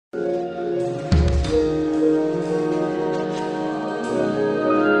This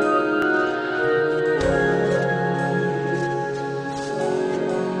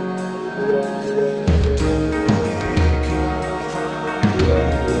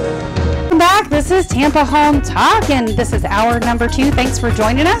is Tampa Home Talk, and this is hour number 2. Thanks for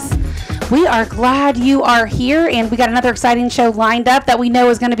joining us. We are glad you are here, and we got another exciting show lined up that we know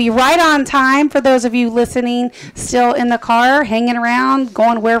is going to be right on time for those of you listening still in the car, hanging around,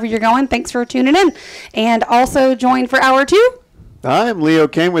 going wherever you're going. Thanks for tuning in. And also joined for hour 2. I'm Leo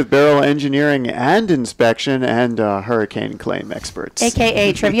Kane with Barrel Engineering and Inspection and Hurricane Claim Experts.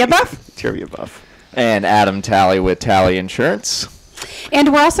 AKA Trivia Buff. Trivia Buff. And Adam Talley with Talley Insurance.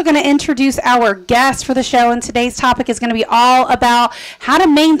 And we're also going to introduce our guest for the show, and today's topic is going to be all about how to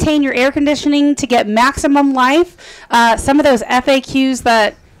maintain your air conditioning to get maximum life. Some of those FAQs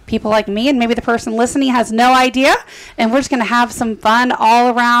that people like me and maybe the person listening has no idea, and we're just going to have some fun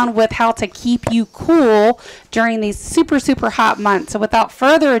all around with how to keep you cool during these super, super hot months. So without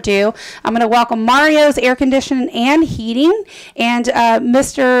further ado, I'm going to welcome Mario's Air Conditioning and Heating and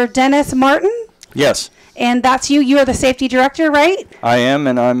Mr. Dennis Martin. Yes. And that's you. You are the safety director, right? I am,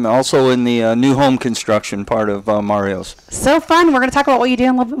 and I'm also in the new home construction part of Mario's. So fun. We're going to talk about what you do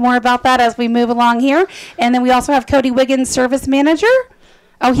and a little bit more about that as we move along here. And then we also have Cody Wiggins, service manager.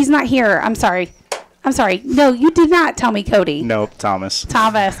 Oh, he's not here. I'm sorry. No, you did not tell me, Cody. Nope, Thomas.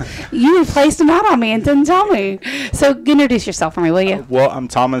 You replaced him out on me and didn't tell me. So introduce yourself for me, will you? Well, I'm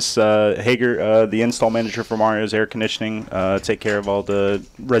Thomas Hager, the install manager for Mario's Air Conditioning. Take care of all the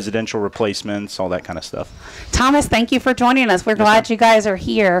residential replacements, all that kind of stuff. Thomas, thank you for joining us. We're glad you guys are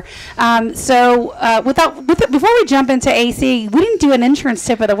here. Before we jump into AC, we didn't do an insurance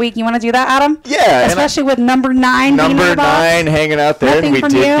tip of the week. You want to do that, Adam? Yeah. Especially with number 9 being Number in the box. 9 hanging out there. Nothing And we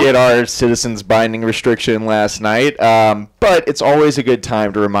from did you? get our citizens binding restriction last night. But it's always a good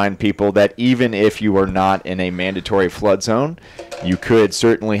time to remind people that even if you are not in a mandatory flood zone, you could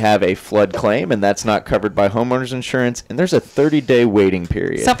certainly have a flood claim, and that's not covered by homeowners insurance. And there's a 30-day waiting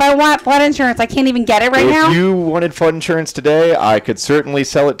period. So if I want flood insurance, I can't even get it right now? If you wanted flood insurance today, I could certainly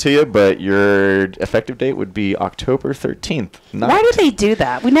sell it to you, but your effective date would be October 13th. Why did they do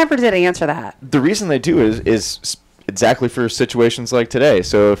that? We never did answer that. The reason they do is exactly for situations like today.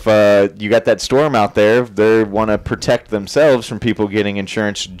 So if you got that storm out there, they want to protect themselves from people getting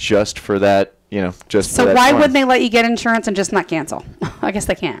insurance just for that, just So for that why storm. wouldn't they let you get insurance and just not cancel? I guess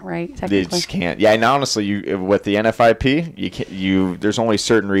they can't, right? They Technically. just can't. Yeah, and honestly, with the NFIP, there's only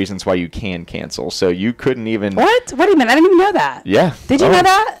certain reasons why you can cancel. So you couldn't even. What? What do you mean? I didn't even know that. Yeah. Did you know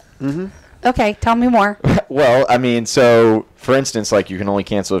that? Mm-hmm. Okay, tell me more. Well, I mean, so for instance, like you can only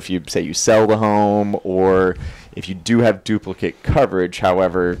cancel if you say you sell the home or if you do have duplicate coverage.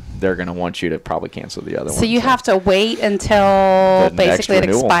 However, they're going to want you to probably cancel the other one. So you have to wait until basically it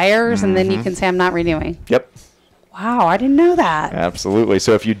renewal expires, and then you can say, I'm not renewing. Yep. Wow, I didn't know that. Absolutely.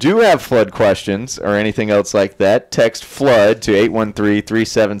 So if you do have flood questions or anything else like that, text FLOOD to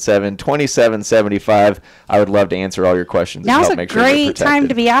 813-377-2775. I would love to answer all your questions. Now's and a help make sure you're great time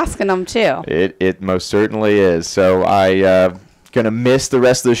to be asking them, too. It most certainly is. So I going to miss the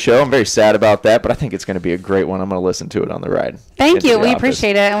rest of the show. I'm very sad about that, but I think it's going to be a great one. I'm going to listen to it on the ride. Thank you. We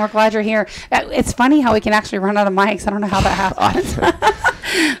appreciate it, and we're glad you're here. It's funny how we can actually run out of mics. I don't know how that happens.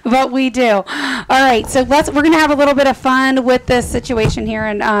 But we do. All right, so we're going to have a little bit of fun with this situation here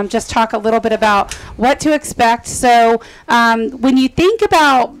and just talk a little bit about what to expect. So when you think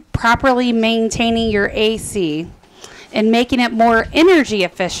about properly maintaining your AC and making it more energy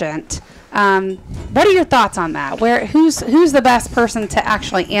efficient, what are your thoughts on that? Who's the best person to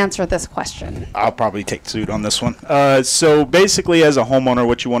actually answer this question? I'll probably take suit on this one. So basically, as a homeowner,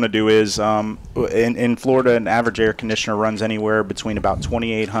 what you want to do is, in Florida, an average air conditioner runs anywhere between about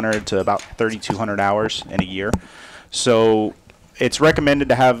 2,800 to about 3,200 hours in a year. So it's recommended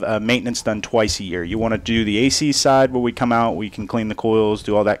to have maintenance done twice a year. You want to do the AC side where we come out, we can clean the coils,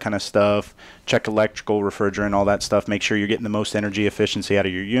 do all that kind of stuff, check electrical, refrigerant, all that stuff, make sure you're getting the most energy efficiency out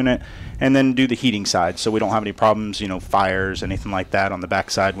of your unit, and then do the heating side so we don't have any problems, fires, anything like that on the back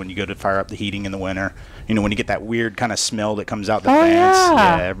side when you go to fire up the heating in the winter. When you get that weird kind of smell that comes out the fans.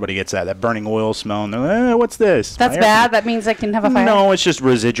 Yeah, everybody gets that burning oil smell, and they're like, what's this? That's bad? That means they can have a fire? No, it's just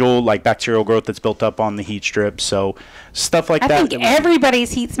residual, bacterial growth that's built up on the heat strip. So stuff like that. I think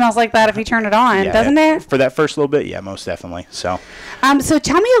everybody's heat smells like that if you turn it on, doesn't it? For that first little bit, yeah, most definitely. So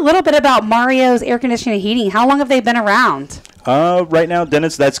tell me a little bit about Mario's Air Conditioning and Heating. How long have they been around? Right now,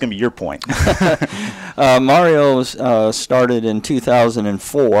 Dennis, that's going to be your point. Mario's started in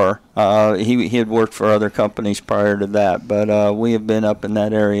 2004. He had worked for other companies prior to that, but we have been up in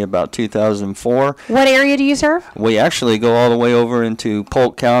that area about 2004. What area do you serve? We actually go all the way over into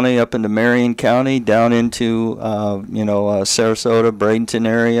Polk County, up into Marion County, down into Sarasota, Bradenton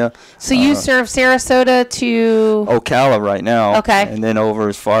area. So you serve Sarasota to Ocala right now. Okay. And then over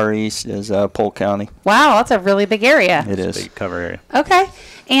as far east as Polk County. Wow, that's a really big area. It is. Big cover area. Okay.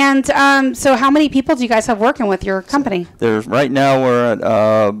 And so how many people do you guys have working with your company? Right now we're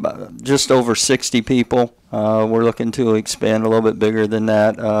at just over 60 people. We're looking to expand a little bit bigger than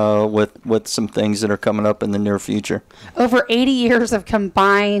that with some things that are coming up in the near future. Over 80 years of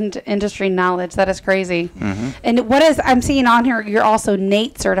combined industry knowledge. That is crazy. Mm-hmm. And I'm seeing on here, you're also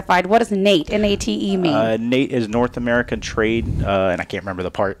NATE certified. What does NATE, N-A-T-E mean? NATE is North American Trade, and I can't remember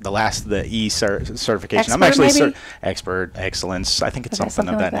the E certification. Expert, I'm actually maybe? Expert, excellence. I think it's Okay,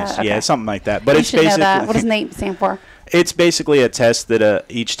 something of like that nature. that. Yeah, Okay. something like that. But You it's should know basically that. What does NATE stand for? It's basically a test that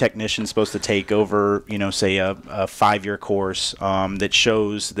each technician is supposed to take over, say a 5-year course that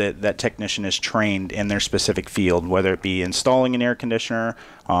shows that technician is trained in their specific field, whether it be installing an air conditioner,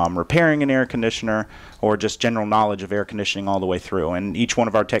 repairing an air conditioner, or just general knowledge of air conditioning all the way through. And each one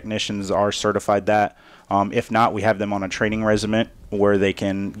of our technicians are certified that. If not, we have them on a training regimen where they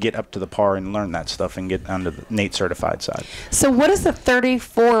can get up to the par and learn that stuff and get onto the NATE certified side. So what does the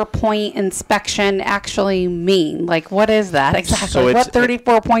 34-point inspection actually mean? Like, what is that exactly? So what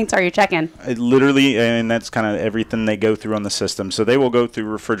 34 points are you checking? It literally, and that's kind of everything they go through on the system. So they will go through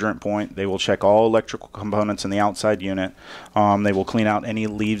refrigerant point. They will check all electrical components in the outside unit. They will clean out any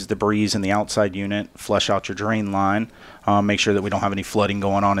leaves, debris in the outside unit, flush out your drain line, make sure that we don't have any flooding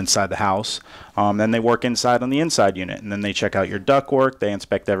going on inside the house. Then they work inside on the inside unit, and then they check out your duct work. They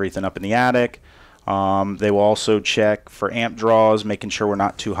inspect everything up in the attic. They will also check for amp draws, making sure we're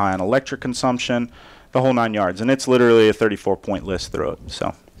not too high on electric consumption, the whole 9 yards. And it's literally a 34-point list through it.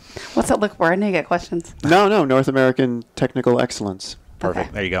 So, What's it look for? I know you get questions. No, North American Technical Excellence. perfect.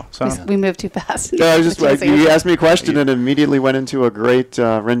 Okay. There you go. So, We moved too fast. No, I was just Can't say you it. asked me a question and immediately went into a great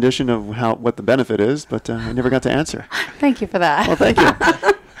rendition of what the benefit is, but I never got to answer. Thank you for that. Well, thank you.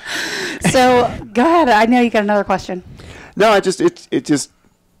 So go ahead. I know you got another question. No, it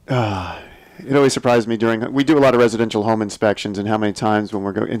always surprised me we do a lot of residential home inspections, and how many times when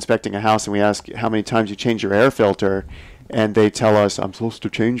we're inspecting a house and we ask how many times you change your air filter, and they tell us I'm supposed to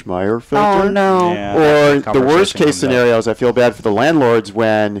change my air filter. Oh no. yeah, Or that the worst conversation case comes up. scenarios, I feel bad for the landlords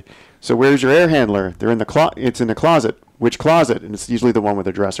when, so where's your air handler? They're in the it's in the closet. Which closet? And it's usually the one with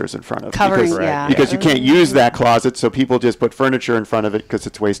the dressers in front of. Covering, because, yeah. Because you can't use that closet, so people just put furniture in front of it because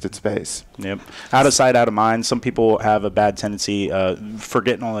it's wasted space. Yep. Out of sight, out of mind. Some people have a bad tendency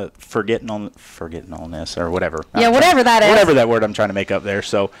forgetfulness or whatever. Yeah, whatever that is. Whatever that word I'm trying to make up there.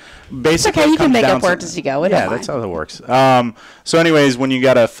 So basically, It's okay, it you can comes make down up to- words as you go. We don't Yeah, mind. that's how it works. So anyways, when you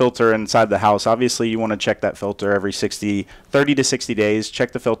got a filter inside the house, obviously you want to check that filter every 30 to 60 days.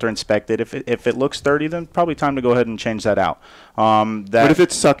 Check the filter, inspect it. If it looks dirty, then probably time to go ahead and change that out. What if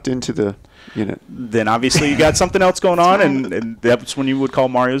it's sucked into the unit? Then obviously you got something else going on, and that's when you would call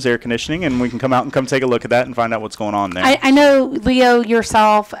Mario's Air Conditioning, and we can come take a look at that and find out what's going on there. I know, Leo,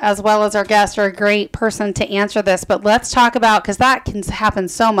 yourself, as well as our guest, are a great person to answer this, but let's talk about, because that can happen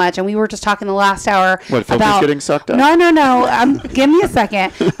so much, and we were just talking the last hour What, filters about... getting sucked up? No. Give me a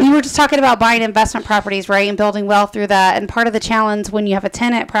second. We were just talking about buying investment properties, right, and building wealth through that, and part of the challenge when you have a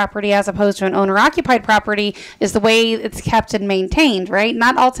tenant property as opposed to an owner-occupied property is the way it's kept and maintained, right?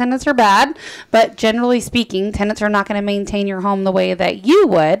 Not all tenants are bad, but generally speaking, tenants are not going to maintain your home the way that you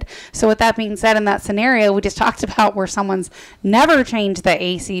would. So with that being said, in that scenario we just talked about where someone's never changed the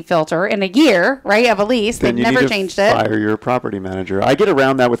AC filter in a year, right, of a lease, they've Then you never need to changed it. fire your property manager. I get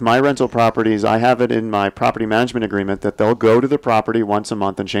around that with my rental properties. I have it in my property management agreement that they'll go to the property once a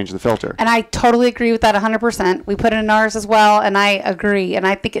month and change the filter. And I totally agree with that 100%. We put it in ours as well, and I agree, and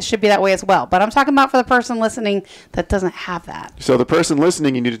I think it should be that way as well. But I'm talking about for the person listening that doesn't have that. So the person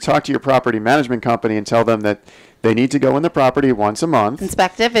listening, you need to talk to your property management company and tell them that they need to go in the property once a month,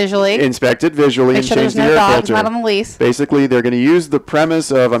 Inspect it visually. inspect it visually, Make and sure change there's the no air dogs filter. not on the lease. Basically, they're going to use the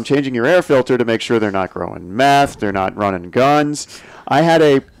premise of I'm changing your air filter to make sure they're not growing meth, they're not running guns. I had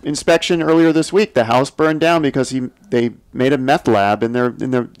a inspection earlier this week. The house burned down because they made a meth lab in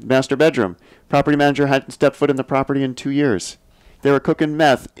their master bedroom. Property manager hadn't stepped foot in the property in 2 years. They were cooking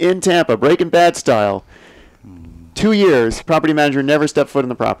meth in Tampa, Breaking Bad style. 2 years, property manager never stepped foot in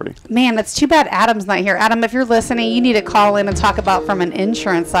the property. Man, it's too bad Adam's not here. Adam, if you're listening, you need to call in and talk about from an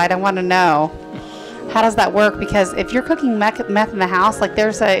insurance side. I want to know, how does that work? Because if you're cooking meth in the house, like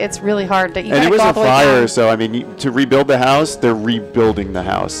it's really hard to. And it was a fire, so I mean, to rebuild the house, they're rebuilding the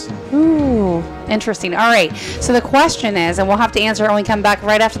house. Ooh. So interesting. All right. So the question is, and we'll have to answer it when we come back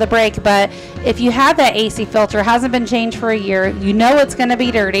right after the break, but if you have that AC filter, hasn't been changed for a year, you know it's going to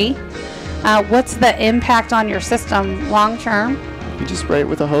be dirty. What's the impact on your system long term? You just spray it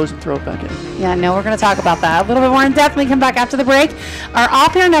with a hose and throw it back in. Yeah, no, we're going to talk about that a little bit more in depth when we come back after the break. Our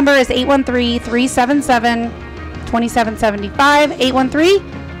off-air number is 813-377-2775.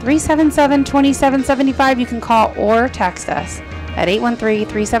 813-377-2775. You can call or text us at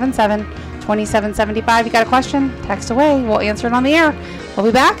 813-377-2775. You got a question? Text away. We'll answer it on the air. We'll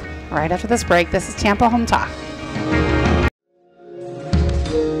be back right after this break. This is Tampa Home Talk.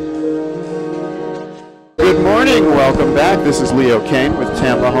 Good morning. Welcome back. This is Leo Kane with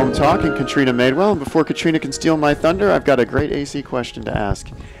Tampa Home Talk and Katrina Madewell. And before Katrina can steal my thunder, I've got a great AC question to ask.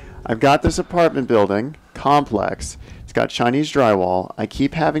 I've got this apartment building complex. It's got Chinese drywall. I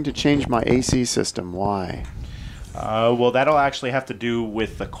keep having to change my AC system. Why? Well, that'll actually have to do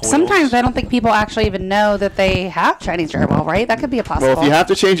with the coils. Sometimes I don't think people actually even know that they have Chinese drywall, right? That could be a possible. Well, if you have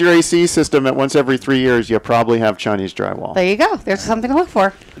to change your AC system at once every 3 years, you probably have Chinese drywall. There you go. There's something to look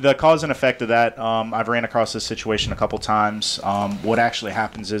for. The cause and effect of that, I've ran across this situation a couple times. What actually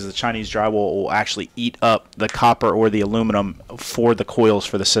happens is the Chinese drywall will actually eat up the copper or the aluminum for the coils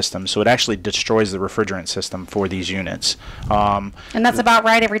for the system. So it actually destroys the refrigerant system for these units. And that's about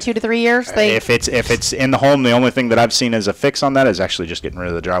right every 2 to 3 years? If it's in the home, the only thing that I've seen as a fix on that is actually just getting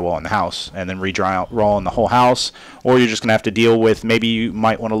rid of the drywall in the house and then re-drywalling the whole house. Or you're just going to have to deal with, maybe you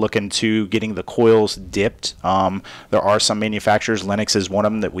might want to look into getting the coils dipped. There are some manufacturers, Lennox is one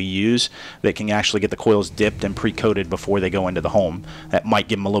of them that we use, that can actually get the coils dipped and pre-coated before they go into the home. That might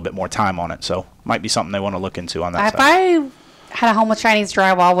give them a little bit more time on it. So might be something they want to look into on that If side. I had a home with Chinese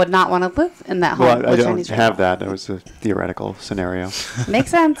drywall, would not want to live in that home Well, I with don't Chinese have drywall. that. That was a theoretical scenario.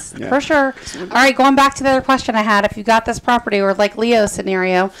 Makes sense, Yeah. for sure. All right, going back to the other question I had, if you got this property, or like Leo's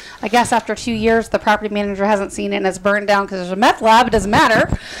scenario, I guess after 2 years, the property manager hasn't seen it and it's burned down because there's a meth lab, it doesn't matter.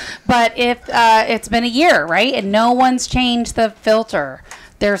 But if it's been a year, right, and no one's changed the filter,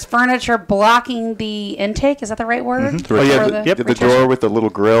 there's furniture blocking the intake. Is that the right word? Mm-hmm. Oh, yeah, For the door with the little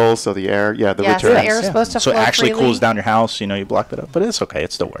grill, so the air, the so return. the air is supposed to So it flow actually freely. cools down your house. You know, you blocked it up, but it's okay.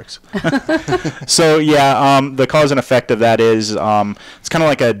 It still works. So the cause and effect of that is it's kind of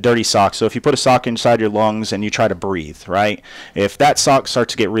like a dirty sock. So if you put a sock inside your lungs and you try to breathe, right? If that sock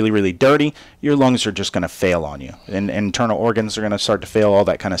starts to get really, really dirty, your lungs are just going to fail on you, and internal organs are going to start to fail, all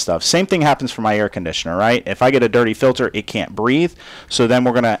that kind of stuff. Same thing happens for my air conditioner, right? If I get a dirty filter, it can't breathe. So then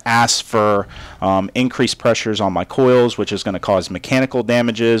we're going to ask for increased pressures on my coils, which is going to cause mechanical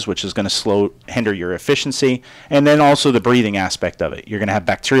damages, which is going to hinder your efficiency, and then also the breathing aspect of it. You're going to have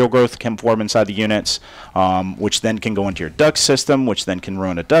bacterial growth can form inside the units, which then can go into your duct system, which then can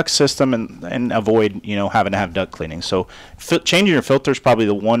ruin a duct system and avoid having to have duct cleaning. So changing your filter is probably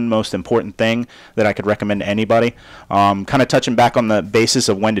the one most important thing that I could recommend to anybody. Kind of touching back on the basis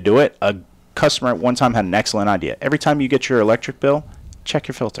of when to do it. A customer at one time had an excellent idea. Every time you get your electric bill, check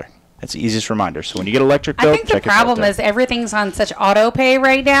your filter. That's the easiest reminder. So when you get electric bill, I think the problem is everything's on such auto pay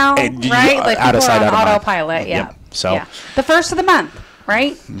right now, right? Like out of people sight, are out on of mind. autopilot. Yeah. Yep. So the first of the month,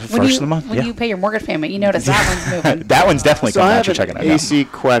 right? When first of the month, When you pay your mortgage payment, you notice that one's moving. that one's definitely So coming I out. have You're an checking it out. AC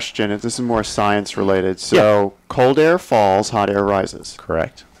question. This is more science related. So cold air falls, hot air rises.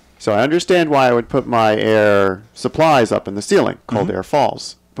 Correct. So I understand why I would put my air supplies up in the ceiling. Cold air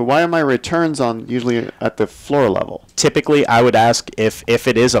falls. But why are my returns usually at the floor level? Typically, I would ask if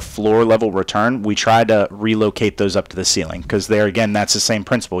it is a floor level return, we try to relocate those up to the ceiling, because there again, that's the same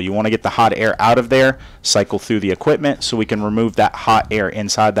principle. You want to get the hot air out of there, cycle through the equipment, so we can remove that hot air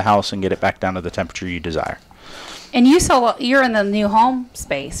inside the house and get it back down to the temperature you desire. And you're in the new home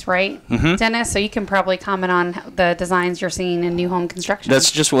space, right, Dennis? So you can probably comment on the designs you're seeing in new home construction.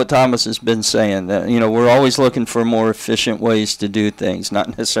 That's just what Thomas has been saying. That, we're always looking for more efficient ways to do things, not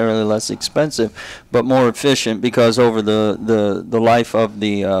necessarily less expensive, but more efficient, because over the life of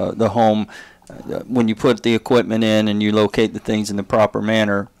the home, when you put the equipment in and you locate the things in the proper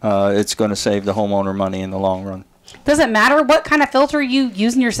manner, it's going to save the homeowner money in the long run. Does it matter what kind of filter you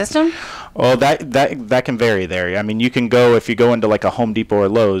use in your system? Well, that can vary there. I mean, you can go, if you go into like a Home Depot or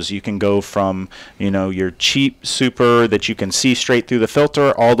Lowe's, you can go from, your cheap super that you can see straight through the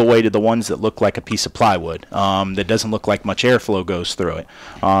filter all the way to the ones that look like a piece of plywood that doesn't look like much airflow goes through it.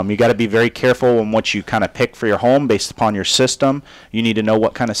 You got to be very careful on what you kind of pick for your home based upon your system. You need to know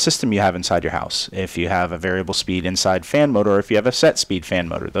what kind of system you have inside your house. If you have a variable speed inside fan motor, or if you have a set speed fan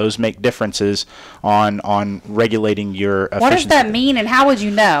motor, those make differences on regulating your efficiency. What does that mean, and how would you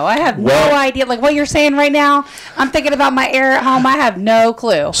know? I have no no idea. Like what you're saying right now, I'm thinking about my air at home. I have no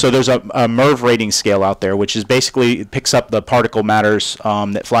clue. So there's a MERV rating scale out there, which is basically it picks up the particle matters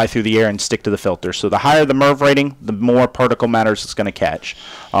that fly through the air and stick to the filter. So the higher the MERV rating, the more particle matters it's going to catch.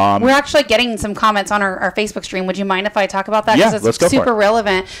 We're actually getting some comments on our Facebook stream. Would you mind if I talk about that? Yeah, it's let's go for super it.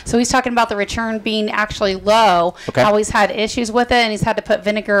 relevant. So he's talking about the return being actually low, how he's had issues with it, and he's had to put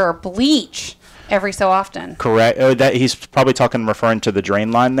vinegar or bleach every so often. Correct. That he's probably referring to the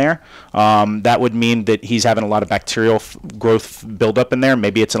drain line there. That would mean that he's having a lot of bacterial growth build up in there.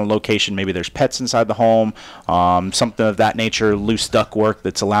 Maybe it's in a location. Maybe there's pets inside the home. Something of that nature. Loose ductwork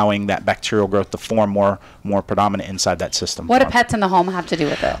that's allowing that bacterial growth to form more predominant inside that system. What do pets in the home have to do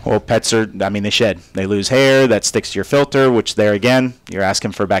with it? Well, pets they shed. They lose hair that sticks to your filter, which there again, you're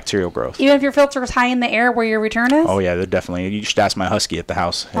asking for bacterial growth. Even if your filter is high in the air where your return is? Oh yeah, they're definitely. You should ask my husky at the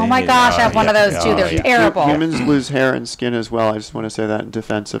house. Oh my gosh, I have one of those too. They're terrible. Humans lose hair and skin as well. I just want to say that in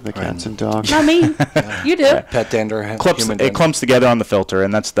defense of the cats and dogs. Not me. You do. Pet dander. It clumps together on the filter,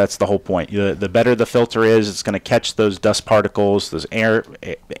 and that's the whole point. The better the filter is, it's going to catch those dust particles, those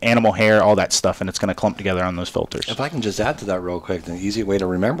animal hair, all that stuff, and it's going to clump together on those filters. If I can just add to that real quick, the easy way to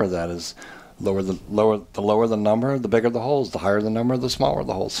remember that is the lower the number, the bigger the holes. The higher the number, the smaller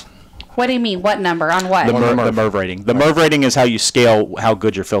the holes. What do you mean? What number? On what? The MERV rating. The MERV rating is how you scale how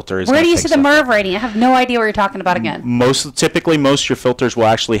good your filter is. Where do you see the MERV rating? I have no idea what you're talking about again. Typically, most of your filters will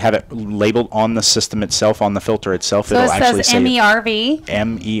actually have it labeled on the system itself, on the filter itself. So it says MERV?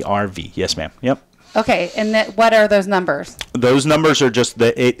 MERV. Yes, ma'am. Yep. Okay, and what are those numbers? Those numbers are just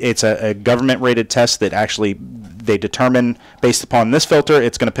it's a government-rated test that actually they determine based upon this filter,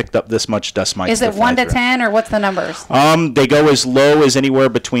 it's going to pick up this much dust mites. Is it 1 to 10, or what's the numbers? They go as low as anywhere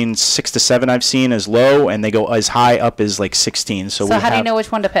between 6 to 7. I've seen as low, and they go as high up as like 16. So how do you know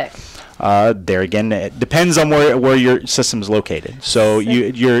which one to pick? There again, it depends on where your system is located. So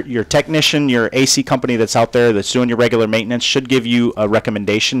your technician, your AC company that's out there that's doing your regular maintenance should give you a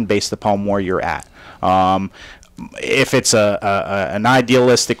recommendation based upon where you're at. If it's an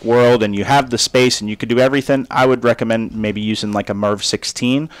idealistic world and you have the space and you could do everything, I would recommend maybe using like a MERV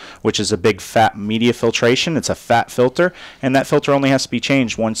 16, which is a big fat media filtration. It's a fat filter, and that filter only has to be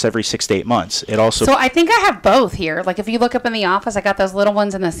changed once every 6 to 8 months. It also So I think I have both here. Like if you look up in the office, I got those little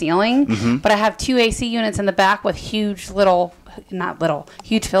ones in the ceiling, but I have 2 AC units in the back with huge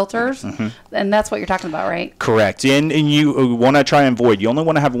filters, and that's what you're talking about, right? Correct. And you want to try and avoid. You only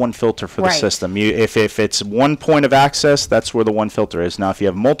want to have one filter for the system. If it's one point of access, that's where the one filter is. Now, if you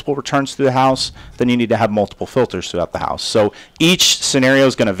have multiple returns through the house, then you need to have multiple filters throughout the house. So each scenario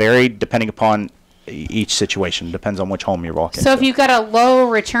is going to vary depending upon each situation. Depends on which home you're walking. So if you've got a low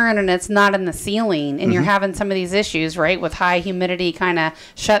return and it's not in the ceiling, and you're having some of these issues, right, with high humidity kind of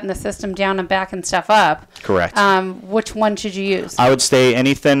shutting the system down and backing stuff up. Correct. Which one should you use? I would stay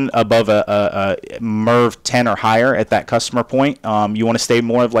anything above a MERV 10 or higher at that customer point. You want to stay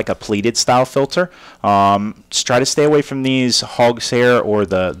more of like a pleated style filter. Just try to stay away from these hog's hair or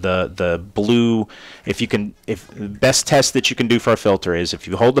the blue. If the best test that you can do for a filter is if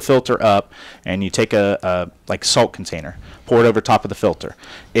you hold the filter up and you take a salt container, pour it over top of the filter.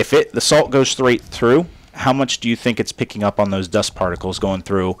 If the salt goes straight through, how much do you think it's picking up on those dust particles going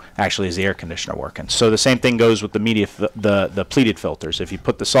through actually as the air conditioner working? So the same thing goes with the the pleated filters. If you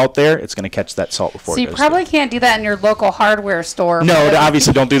put the salt there, it's going to catch that salt before it goes through. So you probably can't do that in your local hardware store. No,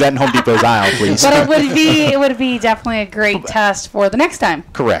 obviously don't do that in Home Depot's aisle, please. But it would be definitely a great test for the next time.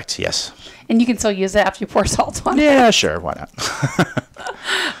 Correct, yes. And you can still use it after you pour salt on it. Yeah, sure, why not?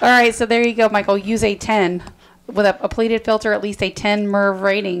 All right, so there you go, Michael. Use a 10 with a pleated filter, at least a 10 MERV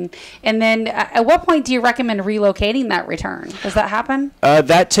rating. And then at what point do you recommend relocating that return? Does that happen?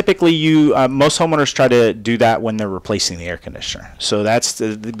 That typically most homeowners try to do that when they're replacing the air conditioner. So that's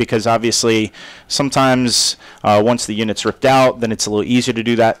because obviously sometimes once the unit's ripped out, then it's a little easier to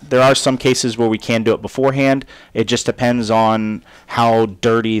do that. There are some cases where we can do it beforehand. It just depends on how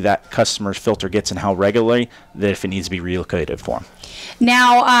dirty that customer's filter gets and how regularly that if it needs to be relocated for them.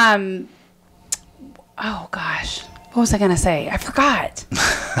 Now, oh gosh, what was I gonna say? I forgot.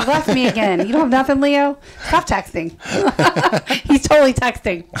 It left me again. You don't have nothing, Leo? Stop texting. He's totally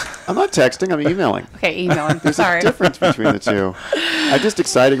texting. I'm not texting. I'm emailing. Okay, emailing. There's Sorry. a difference between the two. Just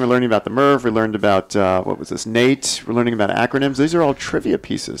exciting. We're learning about the MERV. We learned about what was this? NATE. We're learning about acronyms. These are all trivia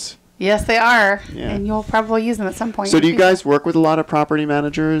pieces. Yes, they are, yeah. And you'll probably use them at some point. So do you guys work with a lot of property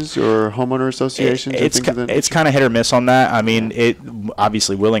managers or homeowner associations? It's kind of hit or miss on that. I mean, it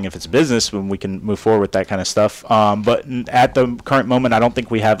obviously willing if it's business when we can move forward with that kind of stuff. But at the current moment, I don't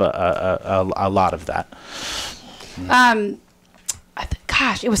think we have a lot of that.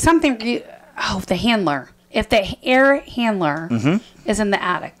 Gosh, it was something. The handler. if the air handler is in the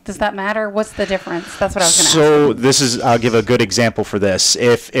attic, does that matter? What's the difference? That's what I was going to ask. So I'll give a good example for this.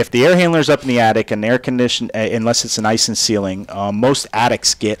 If the air handler's up in the attic and air condition, unless it's an ice and ceiling, most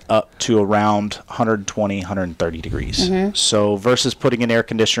attics get up to around 120, 130 degrees. So versus putting an air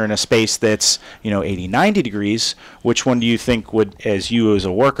conditioner in a space that's 80, 90 degrees, which one do you think would, as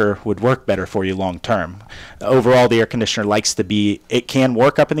a worker, would work better for you long term? Overall, the air conditioner likes to be. It can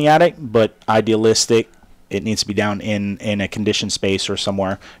work up in the attic, but idealistic. It needs to be down in a conditioned space or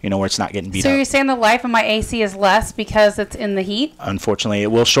somewhere, where it's not getting beat up. So you're saying the life of my AC is less because it's in the heat? Unfortunately,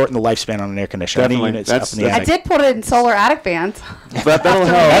 it will shorten the lifespan on an air conditioner. Definitely. Any units up in the attic. I did put it in solar attic fans. That'll help.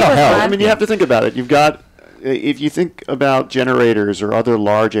 That'll help. I mean, you have to think about it. You've got, if you think about generators or other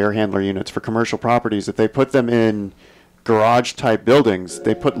large air handler units for commercial properties, if they put them in garage-type buildings,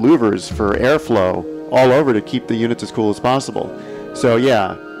 they put louvers for airflow all over to keep the units as cool as possible. So,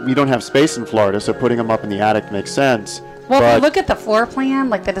 yeah. We don't have space in Florida, so putting them up in the attic makes sense. Well, if you look at the floor plan,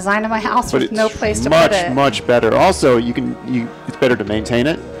 like the design of my house, there's no place to put it. Much better. Also, it's better to maintain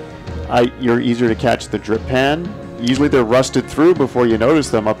it. You're easier to catch the drip pan. Usually they're rusted through before you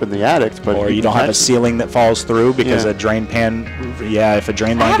notice them up in the attic. But you don't have a ceiling that falls through because a drain pan, if a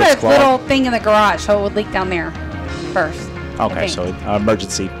drain line gets clogged. I have a little thing in the garage, so it would leak down there first. Okay, so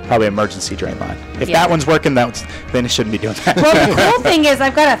probably emergency drain line. If that one's working, then it shouldn't be doing that. Well, the cool thing is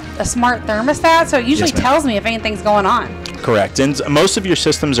I've got a smart thermostat, so it usually tells me if anything's going on. Correct. And most of your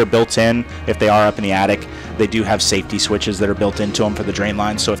systems are built in. If they are up in the attic, they do have safety switches that are built into them for the drain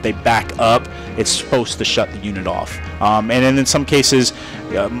line. So if they back up, it's supposed to shut the unit off. And then in some cases,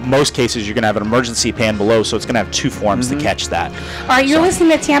 most cases, you're going to have an emergency pan below, so it's going to have two forms to catch that. All right, you're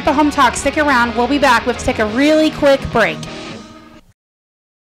listening to Tampa Home Talk. Stick around. We'll be back. We have to take a really quick break.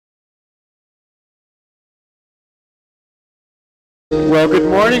 Well, good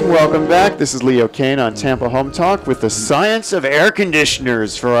morning. Welcome back. This is Leo Kane on Tampa Home Talk with the science of air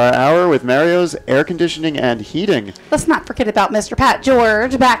conditioners for our hour with Mario's Air Conditioning and Heating. Let's not forget about Mr. Pat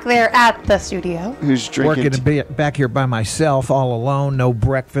George back there at the studio. Who's drinking? Working back here by myself, all alone, no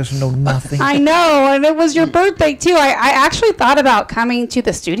breakfast, no nothing. I know, and it was your birthday, too. I actually thought about coming to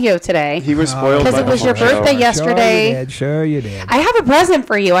the studio today. He was spoiled because it was your birthday yesterday. Sure you did. I have a present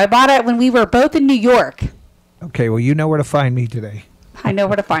for you. I bought it when we were both in New York. Okay, well, you know where to find me today. I know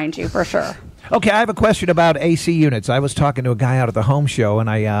where to find you, for sure. Okay, I have a question about AC units. I was talking to a guy out at the home show, and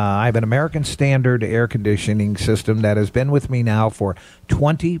I have an American Standard air conditioning system that has been with me now for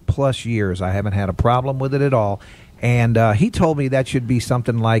 20-plus years. I haven't had a problem with it at all. And he told me that should be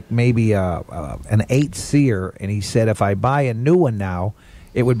something like maybe an 8 SEER, and he said if I buy a new one now,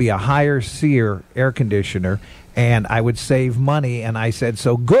 it would be a higher SEER air conditioner, and I would save money. And I said,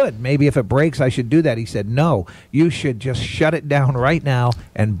 so good. Maybe if it breaks, I should do that. He said, no, you should just shut it down right now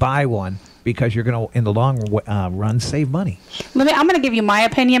and buy one because you're going to, in the long run, save money. I'm going to give you my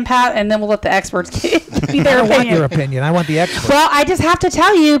opinion, Pat, and then we'll let the experts give you their opinion. I don't want your opinion. I want the expert. Well, I just have to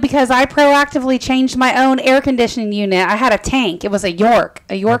tell you because I proactively changed my own air conditioning unit. I had a tank. It was a York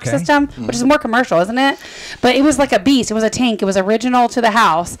system, which is more commercial, isn't it? But it was like a beast. It was a tank. It was original to the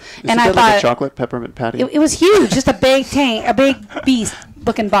house. And I thought like a chocolate peppermint patty? It was huge, just a big tank, a big beast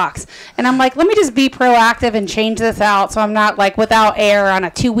looking box. And I'm like, let me just be proactive and change this out so I'm not like without air on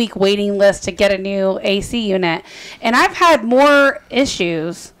a 2-week waiting list to get a new AC unit. And I've had more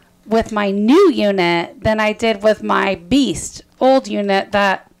issues with my new unit than I did with my beast old unit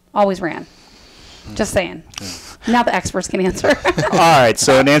that always ran. Just saying. Now the experts can answer. All right.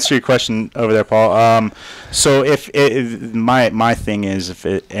 So to answer your question over there, Paul. So if my thing is if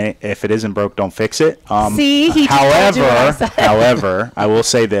it isn't broke, don't fix it. See, he however, I will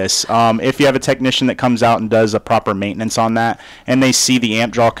say this: if you have a technician that comes out and does a proper maintenance on that, and they see the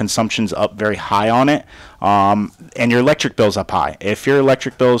amp draw consumption's up very high on it, and your electric bill's up high. If your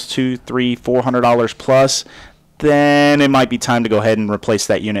electric bill's $200, $300, $400 plus, then it might be time to go ahead and replace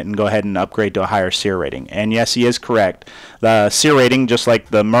that unit and go ahead and upgrade to a higher SEER rating. And yes, he is correct. The SEER rating, just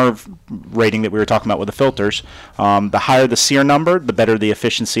like the MERV rating that we were talking about with the filters, the higher the SEER number, the better the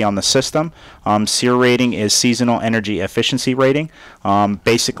efficiency on the system. SEER rating is seasonal energy efficiency rating.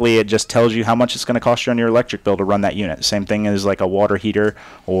 Basically, it just tells you how much it's going to cost you on your electric bill to run that unit. Same thing as like a water heater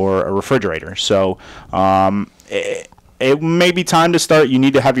or a refrigerator. So it may be time to start. You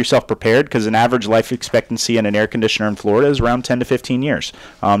need to have yourself prepared because an average life expectancy in an air conditioner in Florida is around 10 to 15 years,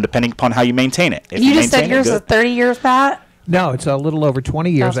 depending upon how you maintain it. If you just said yours is 30 years, Pat? No, it's a little over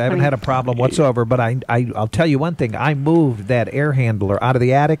 20 years. I haven't had a problem whatsoever, but I'll tell you one thing. I moved that air handler out of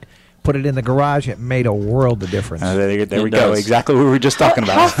the attic, put it in the garage. It made a world of difference. There we go. Exactly what we were just talking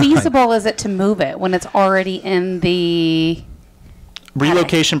about. How feasible is it to move it when it's already in the...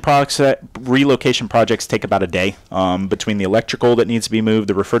 Relocation projects take about a day between the electrical that needs to be moved,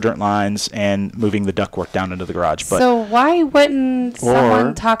 the refrigerant lines, and moving the ductwork down into the garage. But so why wouldn't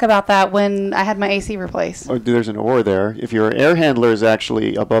someone talk about that when I had my AC replaced? Or there's an or there. If your air handler is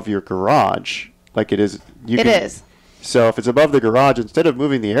actually above your garage, like it is, It is. So if it's above the garage, instead of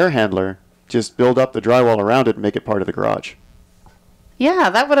moving the air handler, just build up the drywall around it and make it part of the garage. Yeah,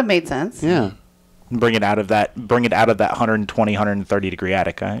 that would have made sense. Yeah. Bring it out of that 120, 130 degree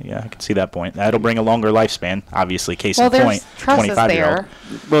attic. I can see that point. That'll bring a longer lifespan, obviously. Case in point, there's trusses 25-year-old.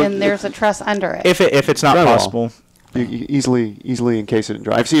 there, and there's a truss under it. If it's not Drywall. possible, You easily encase it in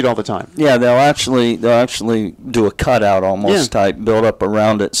dry. I see it all the time. Yeah, they'll actually do a cutout almost type, build up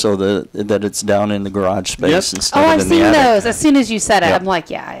around it so that it's down in the garage space instead of I've in the seen attic. those. As soon as you said it, I'm like,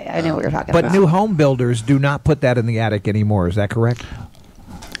 yeah, I know what you're talking about. But new home builders do not put that in the attic anymore. Is that correct?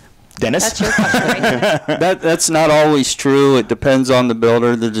 Dennis? That's your question right there. That's not always true. It depends on the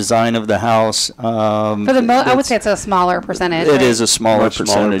builder, the design of the house. I would say it's a smaller percentage. It right? is a smaller Much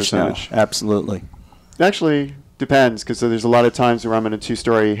smaller percentage now. percentage. Absolutely. Actually, depends, because there's a lot of times where I'm in a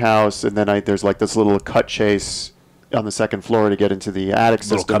 2-story house, and then there's like this little cut chase on the second floor to get into the attic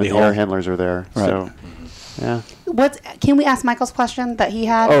Little system, and cubby the air hole. handlers are there. Right. So, yeah. Can we ask Michael's question that he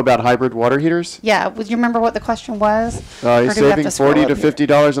had? Oh, about hybrid water heaters? Yeah. Would you remember what the question was? Or He's do we have saving to scroll $40 to up here?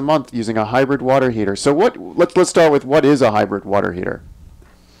 $50 a month using a hybrid water heater. So let's start with what is a hybrid water heater?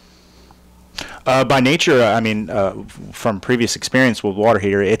 By nature, from previous experience with water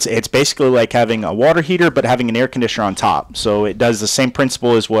heater, it's basically like having a water heater but having an air conditioner on top. So it does the same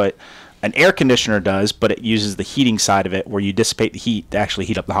principle as what an air conditioner does, but it uses the heating side of it where you dissipate the heat to actually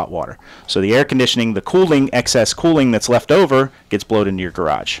heat up the hot water. So the air conditioning, the excess cooling that's left over gets blown into your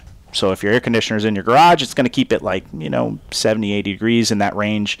garage. So if your air conditioner is in your garage, it's going to keep it 70, 80 degrees in that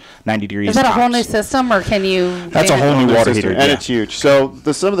range, 90 degrees. Is that a whole tops. new system, or can you? That's a whole new water heater, And yeah. it's huge. So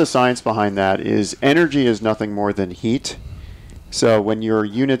some of the science behind that is energy is nothing more than heat. So when your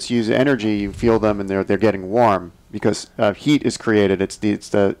units use energy, you feel them and they're getting warm because heat is created. It's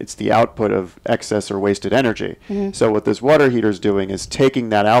the output of excess or wasted energy. Mm-hmm. So what this water heater is doing is taking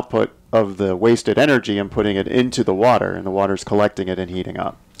that output of the wasted energy and putting it into the water, and the water's collecting it and heating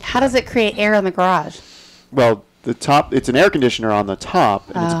up. How does it create air in the garage? Well, it's an air conditioner on the top,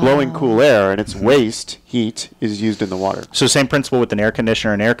 and it's blowing cool air, and its waste heat is used in the water. So same principle with an air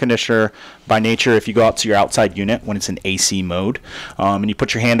conditioner. An air conditioner, by nature, if you go out to your outside unit when it's in AC mode, and you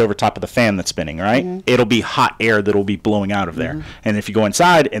put your hand over top of the fan that's spinning, right? It'll be hot air that'll be blowing out of there. And if you go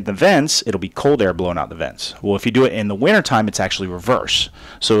inside in the vents, it'll be cold air blowing out the vents. Well, if you do it in the wintertime, it's actually reverse.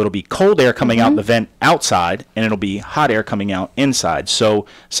 So it'll be cold air coming out the vent outside, and it'll be hot air coming out inside. So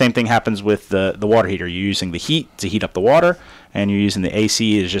same thing happens with the water heater. You're using the heat to heat up the water, and you're using the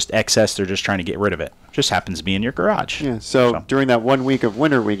AC is just excess. They're just trying to get rid of it. Just happens to be in your garage. Yeah. So during that 1 week of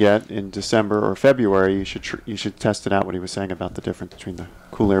winter we get in December or February, you should test it out. What he was saying about the difference between the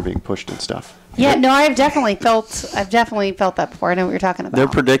cool air being pushed and stuff. Yeah, no, I've definitely felt that before. I know what you're talking about. They're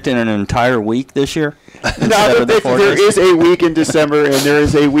predicting an entire week this year. No, there is a week in December and there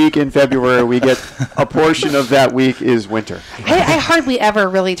is a week in February. We get a portion of that week is winter. I hardly ever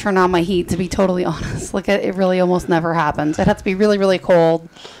really turn on my heat, to be totally honest. Like, it really almost never happens. It has to be really, really cold,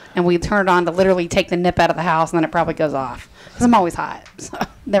 and we turn it on to literally take the nip out of the house, and then it probably goes off. Because I'm always hot. So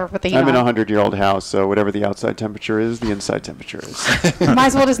never put the heat I'm in on. a 100-year-old house, so whatever the outside temperature is, the inside temperature is. Might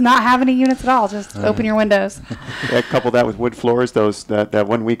as well just not have any units at all. Just open your windows. Yeah, couple that with wood floors, that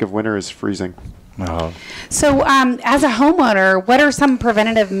 1 week of winter is freezing. Oh. So, as a homeowner, what are some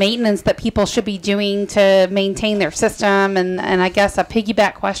preventative maintenance that people should be doing to maintain their system? And I guess a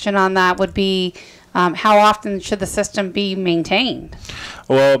piggyback question on that would be, how often should the system be maintained?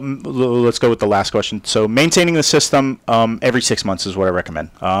 Well, let's go with the last question. So maintaining the system every 6 months is what I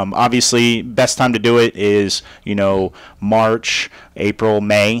recommend. Obviously, best time to do it is, March, April,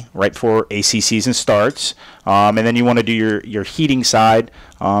 May, right before AC season starts. And then you want to do your heating side,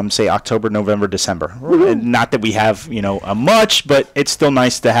 say October, November, December. Not that we have, a much, but it's still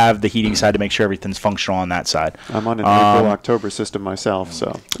nice to have the heating side to make sure everything's functional on that side. I'm on an April-October system myself,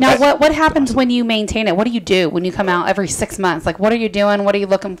 so. Now, what happens when you maintain it? What do you do when you come out every 6 months? Like, what are you doing? What are you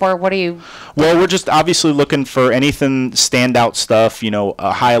looking for? Well, we're just obviously looking for anything standout stuff,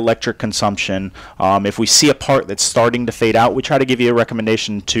 a high electric consumption. If we see a part that's starting to fade out, we try to give you a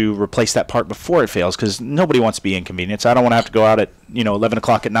recommendation to replace that part before it fails, because nobody wants to be inconvenienced. I don't want to have to go out at 11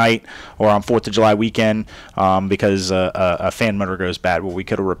 o'clock at night or on 4th of July weekend because a fan motor goes bad. Well, we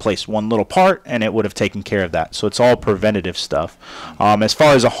could have replaced one little part and it would have taken care of that. So it's all preventative stuff. As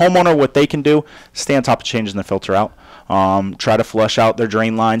far as a homeowner, what they can do, stay on top of changing the filter out. Try to flush out their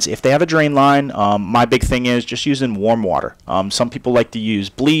drain lines. If they have a drain line, my big thing is just using warm water. Some people like to use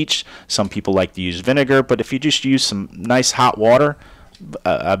bleach. Some people like to use vinegar. But if you just use some nice hot water,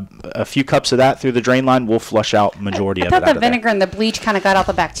 a few cups of that through the drain line will flush out majority of it. I thought the vinegar and the bleach kind of got out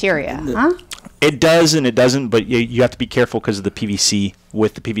the bacteria, huh? It does and it doesn't, but you have to be careful because of the PVC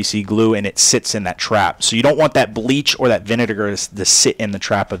with the PVC glue, and it sits in that trap. So you don't want that bleach or that vinegar to sit in the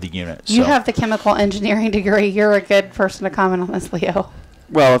trap of the unit. You have the chemical engineering degree. You're a good person to comment on this, Leo.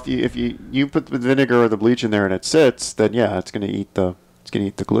 Well, if you put the vinegar or the bleach in there and it sits, then yeah, it's going to eat the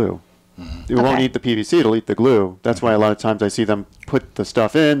glue. It won't eat the PVC, it'll eat the glue. That's why a lot of times I see them put the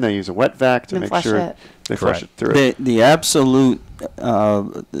stuff in, they use a wet vac to make sure they flush it through. The absolute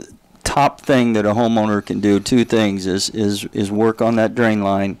top thing that a homeowner can do, two things, is work on that drain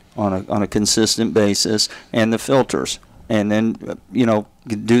line on a consistent basis, and the filters. And then,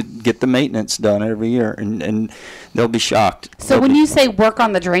 get the maintenance done every year, and they'll be shocked. So when you say work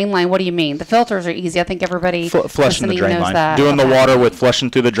on the drain line, what do you mean? The filters are easy. I think everybody flushing the drain knows line, that. doing the water with flushing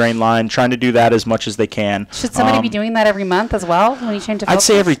through the drain line, trying to do that as much as they can. Should somebody be doing that every month as well when you change the filters? I'd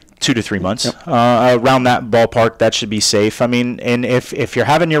say every 2 to 3 months, around that ballpark. That should be safe. I mean, and if you're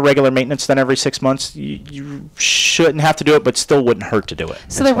having your regular maintenance done every 6 months, you shouldn't have to do it, but still wouldn't hurt to do it.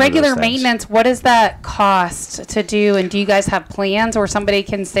 So the regular maintenance, what does that cost to do? And do you guys have plans, or somebody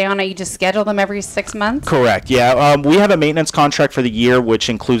can stay on it? You just schedule them every 6 months? Correct. Yeah. We have a maintenance contract for the year, which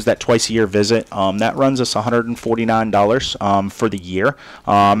includes that twice-a-year visit. That runs us $149 for the year.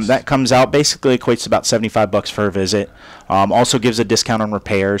 That comes out, basically equates to about $75 for a visit. Also gives a discount on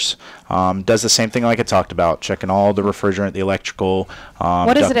repairs. Does the same thing like I talked about, checking all the refrigerant, the electrical.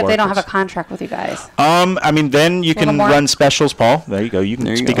 What is it if they don't have a contract with you guys? I mean, then you can run specials, Paul. There you go. You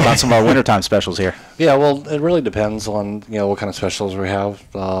can speak about some of our wintertime specials here. Yeah, well, it really depends on what kind of specials we have.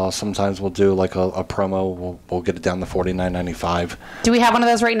 Sometimes we'll do like a promo. We'll get it down to $49.95. Do we have one of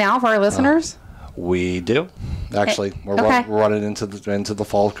those right now for our listeners? We do. Actually, we're running into the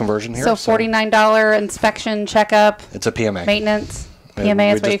fall conversion here. So $49 inspection, checkup. It's a PMA. Maintenance.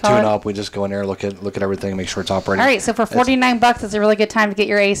 PMA is what you call it? We just tune up. We just go in there, look at everything, make sure it's operating. All right, so for $49, it's a really good time to get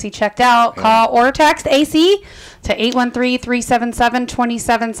your AC checked out. Call or text AC to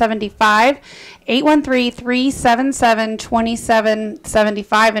 813-377-2775.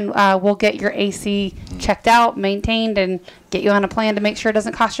 813-377-2775, and we'll get your AC checked out, maintained, and get you on a plan to make sure it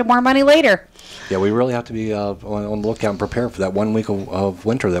doesn't cost you more money later. Yeah, we really have to be on the lookout and prepare for that 1 week of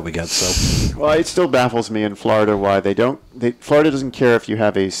winter that we get. So, well, it still baffles me in Florida why Florida doesn't care if you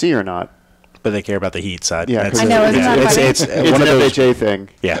have AC or not. But they care about the heat side. Yeah, I know. It's one an FHA thing.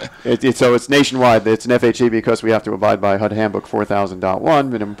 Yeah. So it's nationwide. It's an FHA because we have to abide by HUD Handbook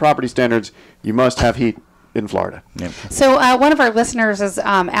 4000.1, minimum property standards. You must have heat in Florida. Yep. So one of our listeners is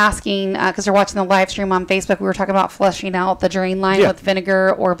asking, because they're watching the live stream on Facebook, we were talking about flushing out the drain line with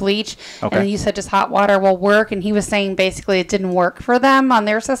vinegar or bleach. Okay. And you said just hot water will work. And he was saying basically it didn't work for them on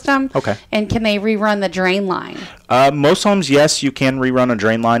their system. Okay. And can they rerun the drain line? Most homes, yes, you can rerun a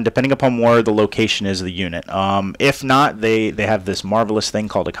drain line depending upon where the location is of the unit. If not, they have this marvelous thing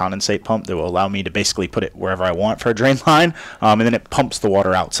called a condensate pump that will allow me to basically put it wherever I want for a drain line, and then it pumps the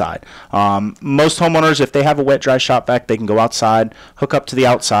water outside. Most homeowners, if they have a wet dry shop vac, they can go outside, hook up to the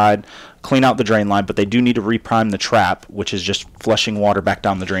outside, clean out the drain line, but they do need to reprime the trap, which is just flushing water back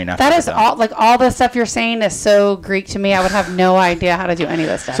down the drain after that is all the stuff you're saying is so Greek to me. I would have no idea how to do any of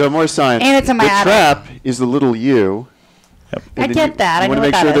this stuff. So more science. And it's in my attic. The trap is the little U. Yep. I get that. You want to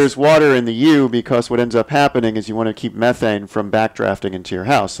make sure there's water in the U, because what ends up happening is you want to keep methane from backdrafting into your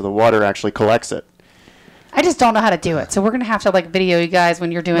house, so the water actually collects it. I just don't know how to do it. So we're going to have to video you guys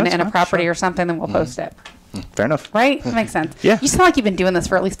when you're doing it in a property or something, and we'll post it. Fair enough. Right? That makes sense. Yeah. You sound like you've been doing this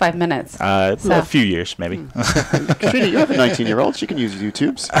for at least 5 minutes. A few years, maybe. Katrina, you have a 19-year-old. She can use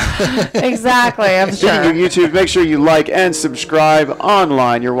YouTubes. Exactly, I'm sure. Speaking of YouTube, make sure you like and subscribe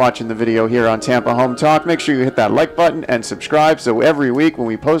online. You're watching the video here on Tampa Home Talk. Make sure you hit that like button and subscribe, so every week when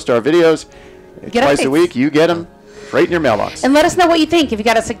we post our videos, twice a week, you get them right in your mailbox. And let us know what you think. If you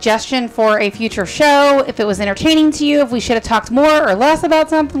got a suggestion for a future show, if it was entertaining to you, if we should have talked more or less about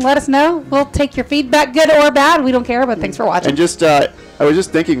something, let us know. We'll take your feedback, good or bad. We don't care, but thanks for watching. And just, I was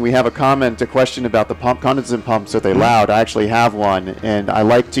just thinking, we have a question about the condensate pumps. Are they loud? I actually have one, and I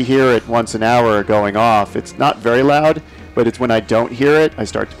like to hear it once an hour going off. It's not very loud, but it's when I don't hear it, I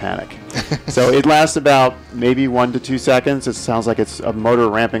start to panic. So it lasts about maybe 1 to 2 seconds. It sounds like it's a motor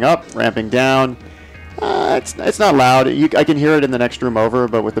ramping up, ramping down. It's not loud. I can hear it in the next room over,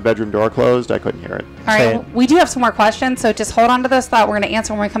 but with the bedroom door closed, I couldn't hear it. All right, well, we do have some more questions, so just hold on to this thought. We're going to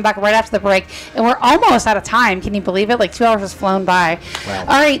answer when we come back right after the break. And we're almost out of time. Can you believe it? Like 2 hours has flown by. Wow.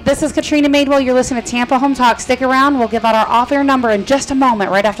 All right, this is Katrina Madewell. You're listening to Tampa Home Talk. Stick around. We'll give out our off-air number in just a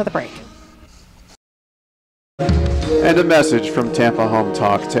moment right after the break. And a message from Tampa Home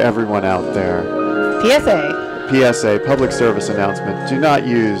Talk to everyone out there. PSA, public service announcement. Do not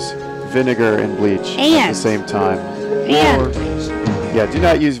use vinegar and bleach at the same time. Do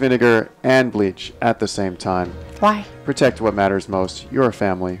not use vinegar and bleach at the same time. Why? Protect what matters most, your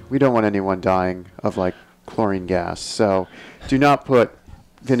family. We don't want anyone dying of like chlorine gas. So do not put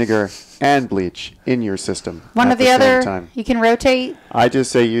vinegar and bleach in your system. One at or the same other. Time. You can rotate. I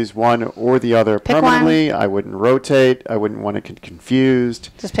just say use one or the other permanently. I wouldn't rotate. I wouldn't want to get confused.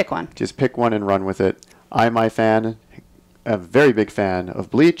 Just pick one. Just pick one and run with it. I'm a very big fan of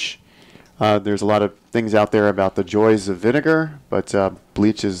bleach. There's a lot of things out there about the joys of vinegar, but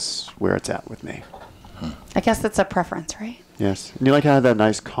bleach is where it's at with me. I guess that's a preference, right? Yes. And you like how I have that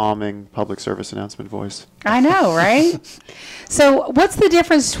nice, calming public service announcement voice? I know, right? So what's the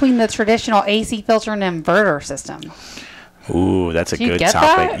difference between the traditional AC filter and inverter system? Ooh, that's a Do you good get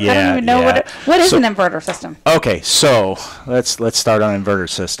topic. That? Yeah, I don't even know what is an inverter system. Okay, so let's start on inverter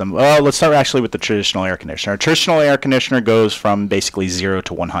system. Well, let's start actually with the traditional air conditioner. A traditional air conditioner goes from basically 0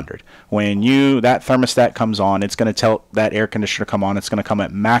 to 100. When that thermostat comes on, it's going to tell that air conditioner come on. It's going to come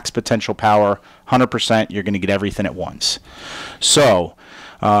at max potential power, 100%. You're going to get everything at once. So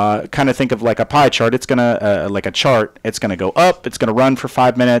kind of think of like a pie chart. It's going to, like a chart, it's going to go up. It's going to run for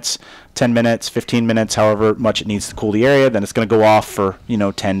 5 minutes, 10 minutes, 15 minutes, however much it needs to cool the area. Then it's going to go off for,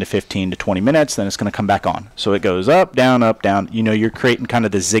 10 to 15 to 20 minutes. Then it's going to come back on. So it goes up, down, up, down. You're creating kind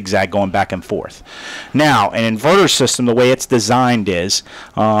of the zigzag going back and forth. Now, an inverter system, the way it's designed is,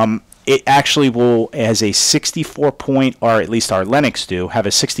 it actually has a 64-point, or at least our Lennox do, have a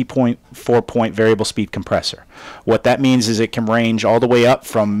 64-point variable speed compressor. What that means is it can range all the way up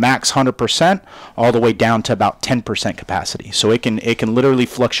from max 100% all the way down to about 10% capacity. So it can literally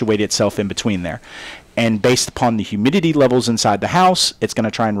fluctuate itself in between there. And based upon the humidity levels inside the house, it's going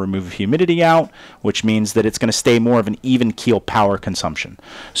to try and remove humidity out, which means that it's going to stay more of an even keel power consumption.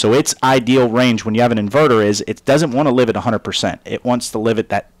 So its ideal range when you have an inverter is it doesn't want to live at 100%. It wants to live at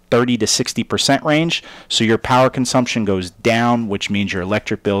that 30 to 60% range, so your power consumption goes down, which means your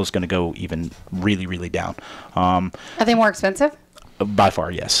electric bill is going to go even really, really down. Are they more expensive? By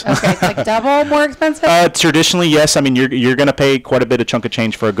far, yes. Okay, it's like double more expensive? Traditionally, yes. I mean, you're going to pay quite a bit of chunk of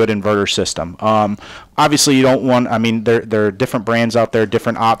change for a good inverter system. Obviously, you don't want, there are different brands out there,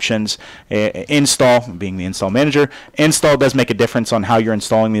 different options. Install, being the install manager, install does make a difference on how you're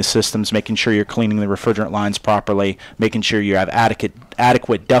installing these systems, making sure you're cleaning the refrigerant lines properly, making sure you have adequate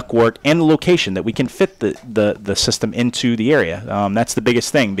ductwork, and the location that we can fit the system into the area. That's the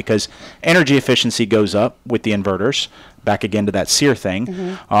biggest thing, because energy efficiency goes up with the inverters. Back again to that SEER thing.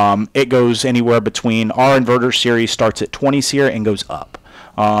 Mm-hmm. It goes anywhere between, our inverter series starts at 20 SEER and goes up.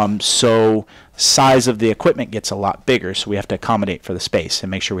 So size of the equipment gets a lot bigger, so we have to accommodate for the space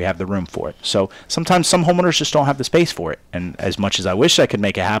and make sure we have the room for it. So sometimes some homeowners just don't have the space for it, and as much as I wish I could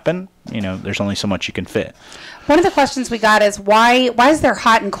make it happen, there's only so much you can fit. One of the questions we got is why is there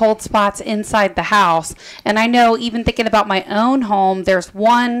hot and cold spots inside the house? And I know, even thinking about my own home, there's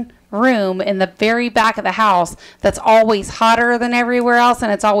one room in the very back of the house that's always hotter than everywhere else,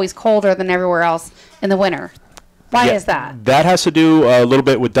 and it's always colder than everywhere else in the winter. Why is that? That has to do a little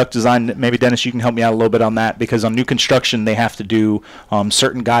bit with duct design. Maybe, Dennis, you can help me out a little bit on that, because on new construction, they have to do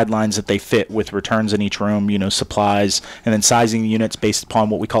certain guidelines that they fit with returns in each room, supplies, and then sizing the units based upon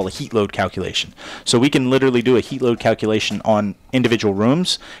what we call a heat load calculation. So we can literally do a heat load calculation on individual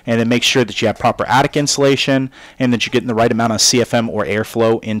rooms, and then make sure that you have proper attic insulation and that you're getting the right amount of CFM or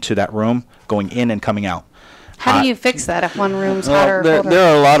airflow into that room going in and coming out. How do you fix that if one room's hotter or colder?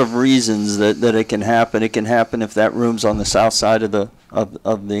 There are a lot of reasons that it can happen. It can happen if that room's on the south side of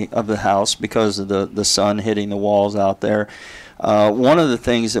the house because of the sun hitting the walls out there. One of the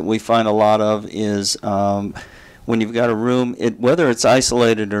things that we find a lot of is when you've got a room, whether it's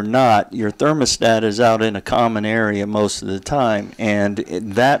isolated or not, your thermostat is out in a common area most of the time, and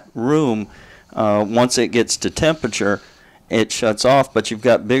that room, once it gets to temperature, it shuts off, but you've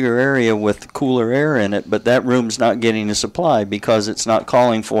got bigger area with cooler air in it, but that room's not getting a supply because it's not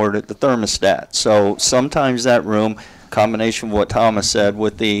calling for it at the thermostat. So sometimes that room, combination of what Thomas said,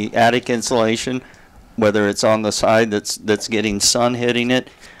 with the attic insulation, whether it's on the side that's getting sun hitting it,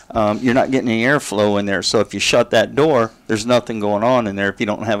 you're not getting any airflow in there. So if you shut that door, there's nothing going on in there if you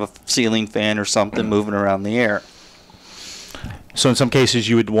don't have a ceiling fan or something moving around the air. So in some cases,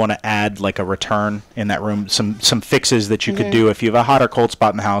 you would want to add like a return in that room, some fixes that you could do. If you have a hot or cold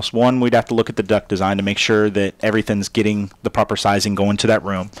spot in the house, one, we'd have to look at the duct design to make sure that everything's getting the proper sizing going to that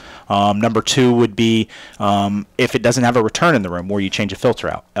room. Number two would be if it doesn't have a return in the room where you change a filter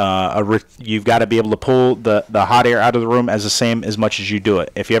out. You've got to be able to pull the hot air out of the room as much as you do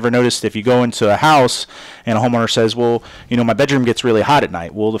it. If you ever noticed, if you go into a house and a homeowner says, well, my bedroom gets really hot at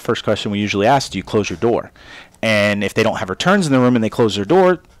night. Well, the first question we usually ask, do you close your door? And if they don't have returns in the room and they close their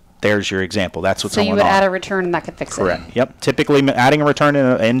door, there's your example. That's what's going on. So you would add a return and that could fix it. Correct. Yep. Typically, adding a return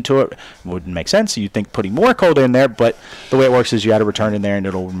into it wouldn't make sense. You'd think putting more cold in there, but the way it works is you add a return in there and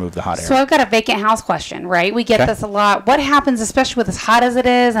it'll remove the hot air. So I've got a vacant house question, right? We get this a lot. What happens, especially with as hot as it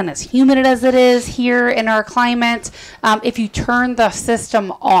is and as humid as it is here in our climate, if you turn the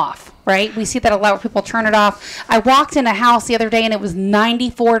system off? Right? We see that a lot where people turn it off. I walked in a house the other day and it was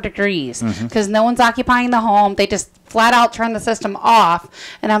 94 degrees because no one's occupying the home. They just flat out turn the system off.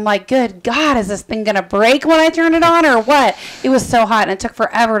 And I'm like, good God, is this thing going to break when I turn it on or what? It was so hot and it took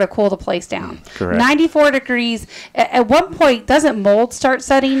forever to cool the place down. Correct. 94 degrees. At what point, doesn't mold start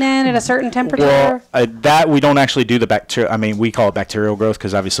setting in at a certain temperature? Well, that we don't actually do the bacteria. I mean, we call it bacterial growth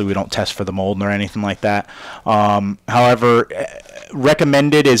because obviously we don't test for the mold or anything like that. However,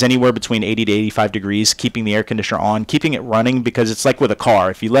 recommended is anywhere between 80 to 85 degrees, keeping the air conditioner on, keeping it running, because it's like with a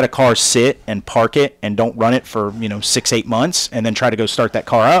car. If you let a car sit and park it and don't run it for 6-8 months and then try to go start that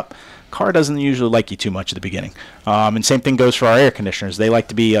car up, car doesn't usually like you too much at the beginning. And same thing goes for our air conditioners. They like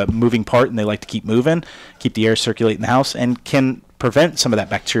to be a moving part and they like to keep moving, keep the air circulating in the house, and can prevent some of that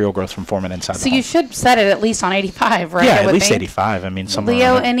bacterial growth from forming inside the home. So you should set it at least on 85, right? Yeah, at least 85. I mean, somewhere Leo,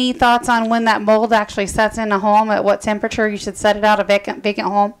 around there. any thoughts on when that mold actually sets in a home? At what temperature you should set it out, a vacant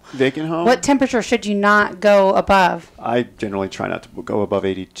home? Vacant home? What temperature should you not go above? I generally try not to go above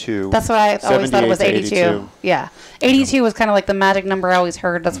 82. That's what I always thought it was, 78 to 82. Yeah. 82 was kind of like the magic number I always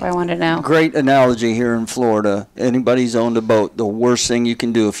heard. That's why I wanted to know. Great analogy here in Florida. Anybody's owned a boat, the worst thing you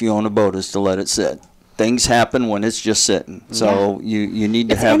can do if you own a boat is to let it sit. Things happen when it's just sitting. So you need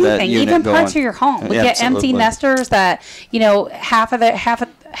to have that unit even going. parts of your home. We get empty nesters that, half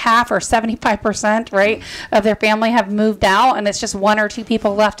or 75%, right, of their family have moved out, and it's just one or two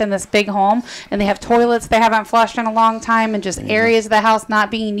people left in this big home, and they have toilets they haven't flushed in a long time, and just areas of the house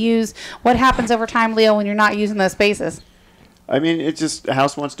not being used. What happens over time, Leo, when you're not using those spaces? I mean, it's just a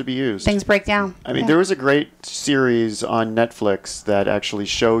house wants to be used. Things break down. I mean, there was a great series on Netflix that actually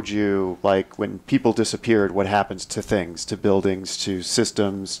showed you, like, when people disappeared, what happens to things, to buildings, to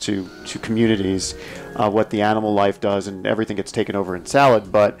systems, to communities, what the animal life does, and everything gets taken over in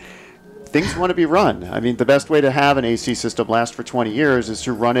salad. But things want to be run. I mean, the best way to have an AC system last for 20 years is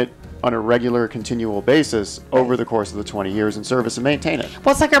to run it on a regular, continual basis over the course of the 20 years and service and maintain it.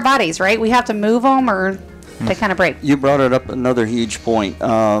 Well, it's like our bodies, right? We have to move them or they kind of break. You brought it up another huge point.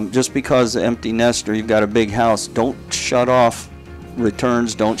 Just because the empty nester, you've got a big house, don't shut off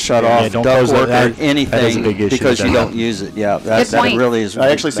returns, don't shut off ductwork or anything because you don't use it. Yeah, that really is. I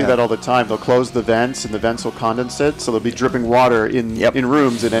actually see that all the time. They'll close the vents and the vents will condensate, so there'll be dripping water in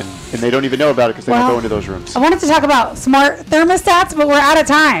rooms in it, and they don't even know about it because they don't go into those rooms. I wanted to talk about smart thermostats, but we're out of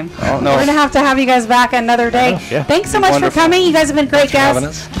time. Oh, no. We're going to have you guys back another day. Yeah. Thanks so much for coming. You guys have been great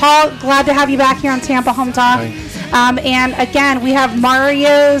guests. Paul, glad to have you back here on Tampa Home Talk. And again, we have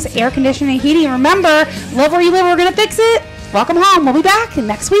Mario's Air Conditioning and Heating. Remember, love where you live, we're going to fix it. Welcome home. We'll be back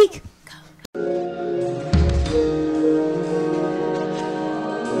next week.